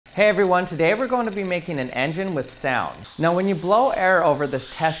Hey everyone, today we're going to be making an engine with sound. Now when you blow air over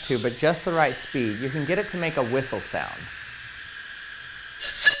this test tube at just the right speed, you can get it to make a whistle sound.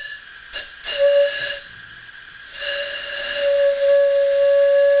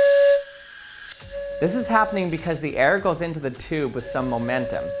 This is happening because the air goes into the tube with some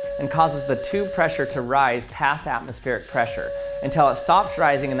momentum and causes the tube pressure to rise past atmospheric pressure until it stops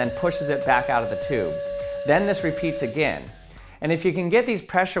rising and then pushes it back out of the tube. Then this repeats again. And if you can get these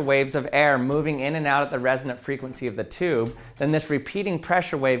pressure waves of air moving in and out at the resonant frequency of the tube, then this repeating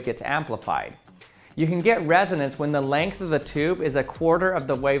pressure wave gets amplified. You can get resonance when the length of the tube is a quarter of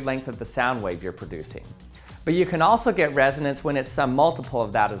the wavelength of the sound wave you're producing. But you can also get resonance when it's some multiple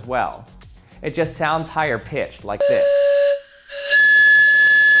of that as well. It just sounds higher pitched, like this.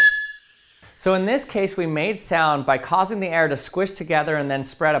 So in this case, we made sound by causing the air to squish together and then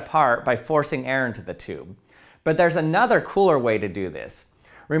spread apart by forcing air into the tube. But there's another cooler way to do this.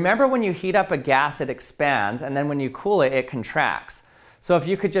 Remember when you heat up a gas, it expands, and then when you cool it, it contracts. So if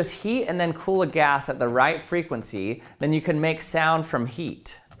you could just heat and then cool a gas at the right frequency, then you can make sound from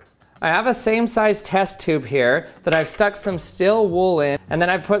heat. I have a same size test tube here that I've stuck some steel wool in, and then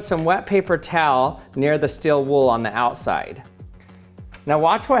I've put some wet paper towel near the steel wool on the outside. Now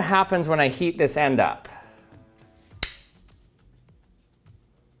watch what happens when I heat this end up.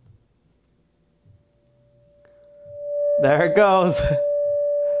 There it goes.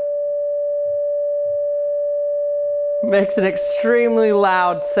 Makes an extremely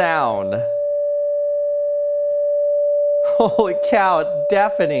loud sound. Holy cow, it's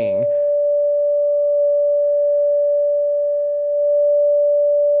deafening.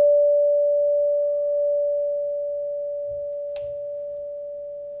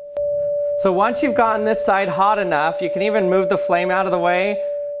 So once you've gotten this side hot enough, you can even move the flame out of the way,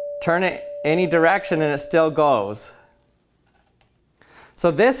 turn it any direction, and it still goes. So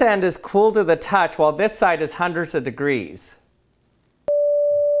this end is cool to the touch while this side is hundreds of degrees.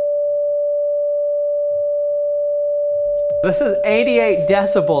 This is 88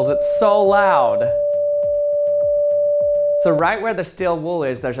 decibels, it's so loud. So right where the steel wool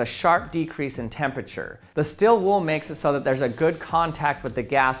is, there's a sharp decrease in temperature. The steel wool makes it so that there's a good contact with the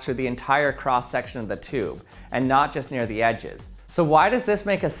gas through the entire cross section of the tube, and not just near the edges. So why does this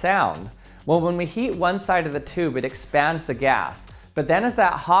make a sound? Well, when we heat one side of the tube, it expands the gas. But then as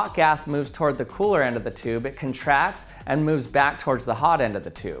that hot gas moves toward the cooler end of the tube, it contracts and moves back towards the hot end of the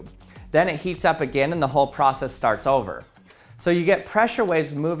tube. Then it heats up again and the whole process starts over. So you get pressure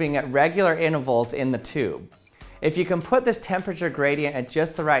waves moving at regular intervals in the tube. If you can put this temperature gradient at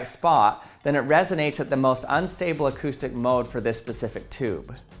just the right spot, then it resonates at the most unstable acoustic mode for this specific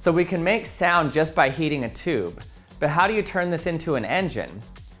tube. So we can make sound just by heating a tube. But how do you turn this into an engine?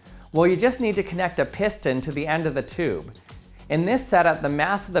 Well, you just need to connect a piston to the end of the tube. In this setup, the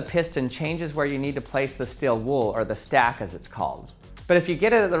mass of the piston changes where you need to place the steel wool, or the stack as it's called. But if you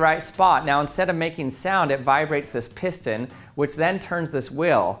get it at the right spot, now instead of making sound, it vibrates this piston, which then turns this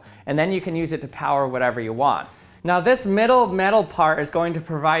wheel, and then you can use it to power whatever you want. Now this middle metal part is going to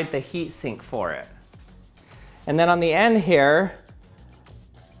provide the heat sink for it. And then on the end here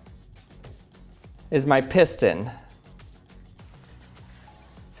is my piston.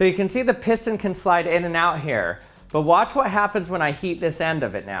 So you can see the piston can slide in and out here. But watch what happens when I heat this end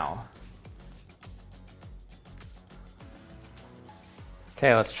of it now.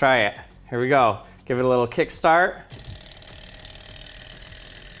 Okay, let's try it. Here we go. Give it a little kick start.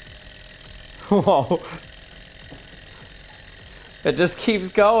 Whoa. It just keeps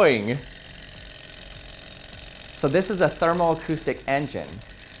going. So this is a thermoacoustic engine.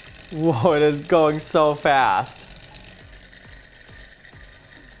 Whoa, it is going so fast.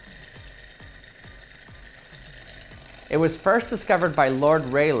 It was first discovered by Lord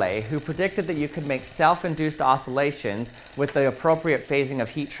Rayleigh, who predicted that you could make self-induced oscillations with the appropriate phasing of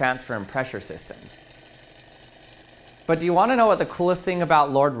heat transfer and pressure systems. But do you want to know what the coolest thing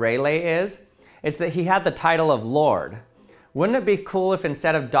about Lord Rayleigh is? It's that he had the title of Lord. Wouldn't it be cool if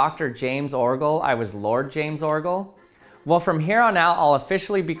instead of Dr. James Orgel, I was Lord James Orgel? Well, from here on out, I'll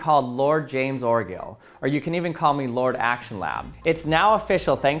officially be called Lord James Orgel, or you can even call me Lord Action Lab. It's now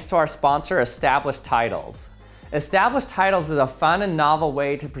official thanks to our sponsor, Established Titles. Established Titles is a fun and novel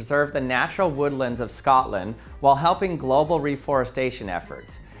way to preserve the natural woodlands of Scotland while helping global reforestation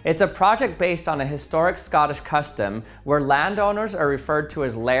efforts. It's a project based on a historic Scottish custom where landowners are referred to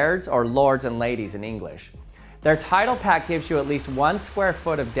as lairds, or lords and ladies in English. Their title pack gives you at least 1 square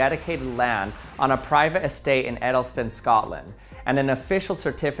foot of dedicated land on a private estate in Edelston, Scotland, and an official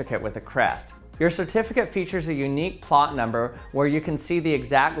certificate with a crest. Your certificate features a unique plot number where you can see the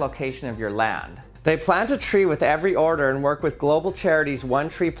exact location of your land. They plant a tree with every order and work with global charities One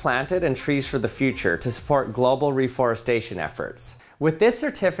Tree Planted and Trees for the Future to support global reforestation efforts. With this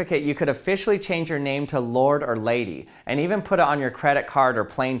certificate, you could officially change your name to Lord or Lady and even put it on your credit card or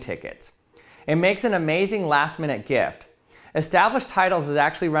plane tickets. It makes an amazing last-minute gift. Established Titles is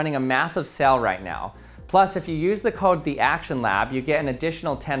actually running a massive sale right now. Plus, if you use the code TheActionLab, you get an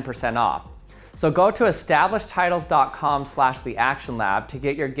additional 10% off. So go to establishedtitles.com/theactionlab to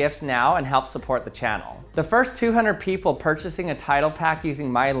get your gifts now and help support the channel. The first 200 people purchasing a title pack using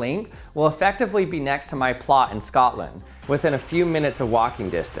my link will effectively be next to my plot in Scotland, within a few minutes of walking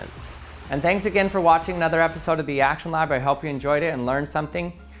distance. And thanks again for watching another episode of The Action Lab. I hope you enjoyed it and learned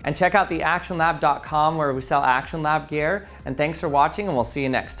something. And check out theactionlab.com where we sell Action Lab gear. And thanks for watching, and we'll see you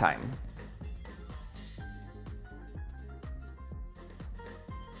next time.